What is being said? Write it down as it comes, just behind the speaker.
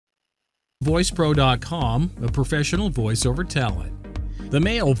VoicePro.com, a professional voiceover talent. The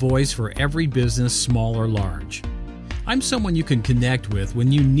male voice for every business, small or large. I'm someone you can connect with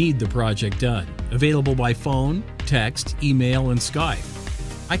when you need the project done. Available by phone, text, email, and Skype.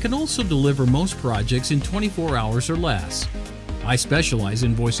 I can also deliver most projects in 24 hours or less. I specialize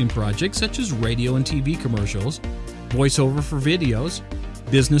in voicing projects such as radio and TV commercials, voiceover for videos,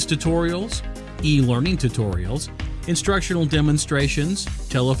 business tutorials, e-learning tutorials, instructional demonstrations,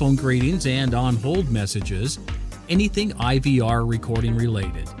 telephone greetings and on-hold messages, anything IVR recording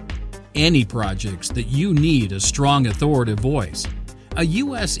related. Any projects that you need a strong authoritative voice. A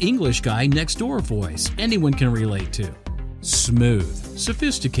US English guy next door voice anyone can relate to. Smooth,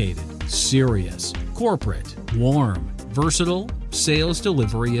 sophisticated, serious, corporate, warm, versatile, sales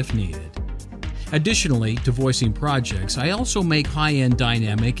delivery if needed. Additionally to voicing projects, I also make high-end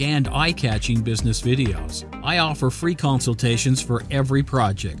dynamic and eye-catching business videos. I offer free consultations for every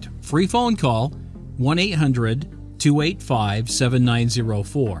project. Free phone call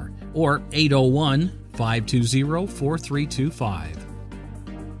 1-800-285-7904 or 801-520-4325.